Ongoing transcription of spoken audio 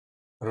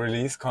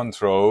Release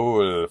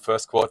control.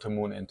 First quarter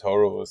moon in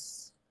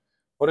Taurus.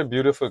 What a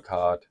beautiful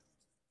card.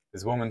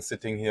 This woman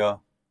sitting here,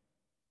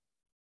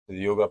 the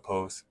yoga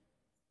pose.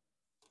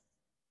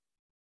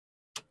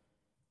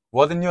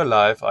 What in your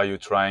life are you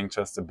trying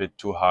just a bit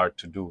too hard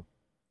to do?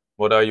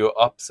 What are you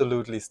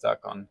absolutely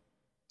stuck on?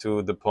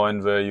 To the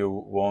point where you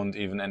won't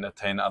even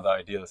entertain other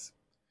ideas.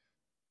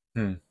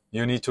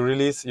 You need to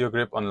release your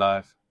grip on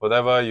life.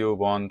 Whatever you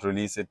want,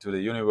 release it to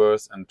the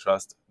universe and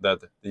trust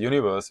that the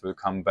universe will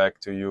come back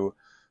to you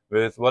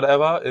with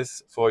whatever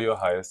is for your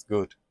highest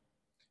good.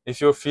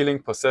 If you're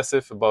feeling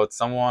possessive about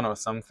someone or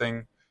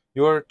something,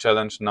 your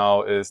challenge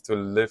now is to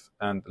live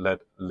and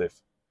let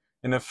live.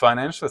 In a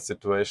financial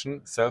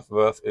situation,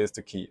 self-worth is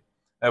the key.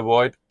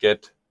 Avoid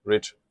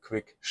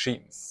get-rich-quick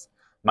schemes.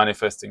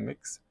 Manifesting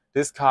mix.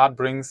 This card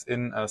brings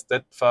in a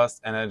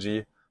steadfast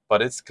energy,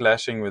 but it's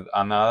clashing with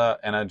another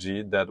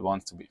energy that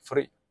wants to be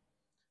free.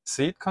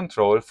 Seed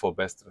control for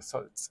best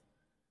results.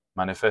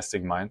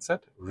 Manifesting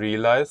mindset.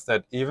 Realize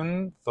that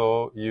even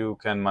though you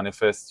can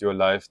manifest your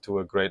life to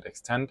a great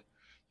extent,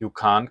 you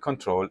can't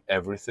control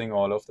everything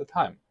all of the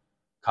time.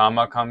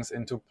 Karma comes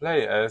into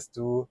play, as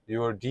do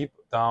your deep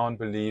down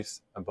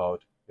beliefs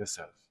about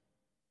yourself.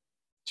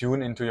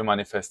 Tune into your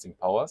manifesting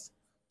powers.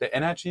 The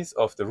energies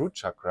of the root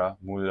chakra,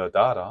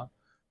 Muladhara,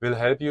 will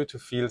help you to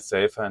feel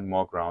safer and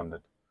more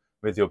grounded,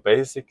 with your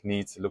basic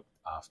needs looked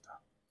after.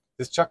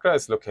 This chakra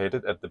is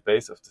located at the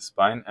base of the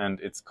spine and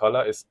its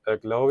color is a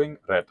glowing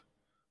red.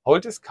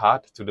 Hold this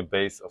card to the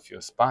base of your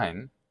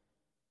spine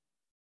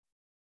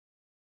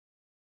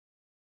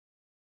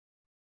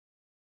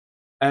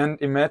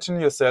and imagine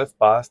yourself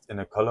bathed in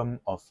a column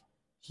of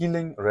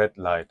healing red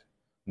light.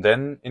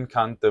 Then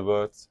incant the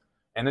words,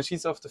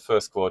 energies of the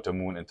first quarter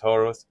moon in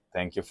Taurus,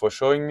 thank you for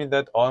showing me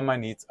that all my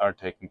needs are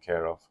taken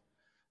care of.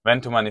 When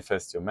to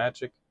manifest your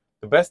magic?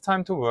 The best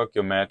time to work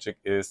your magic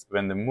is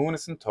when the moon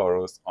is in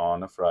Taurus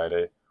on a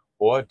Friday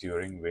or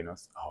during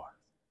Venus hours.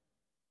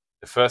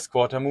 The first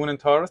quarter moon in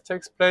Taurus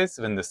takes place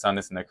when the sun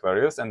is in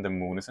Aquarius and the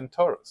moon is in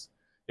Taurus.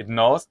 It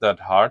knows that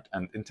heart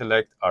and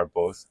intellect are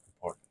both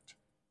important.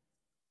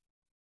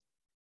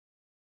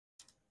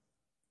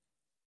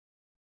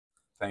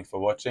 Thanks for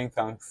watching.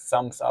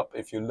 Thumbs up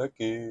if you look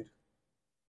good.